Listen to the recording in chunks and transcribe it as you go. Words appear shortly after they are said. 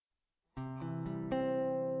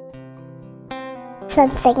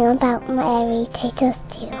something about Mary Totus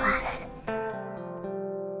Tuus.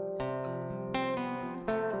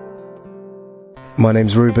 My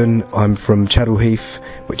name's Reuben. I'm from Chadwell Heath,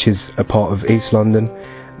 which is a part of East London.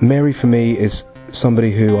 Mary for me is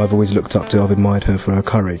somebody who I've always looked up to. I've admired her for her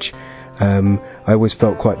courage. I always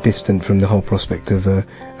felt quite distant from the whole prospect of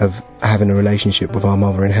having a relationship with our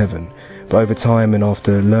Mother in Heaven. But over time and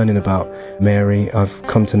after learning about Mary, I've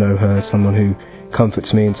come to know her as someone who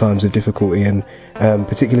comforts me in times of difficulty, and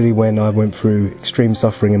particularly when I went through extreme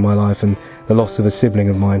suffering in my life and the loss of a sibling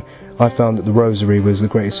of mine, I found that the Rosary was the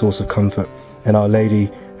greatest source of comfort, and Our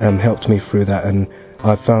Lady helped me through that, and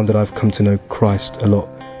I've found that I've come to know Christ a lot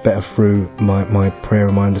better through my prayer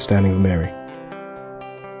and my understanding of Mary.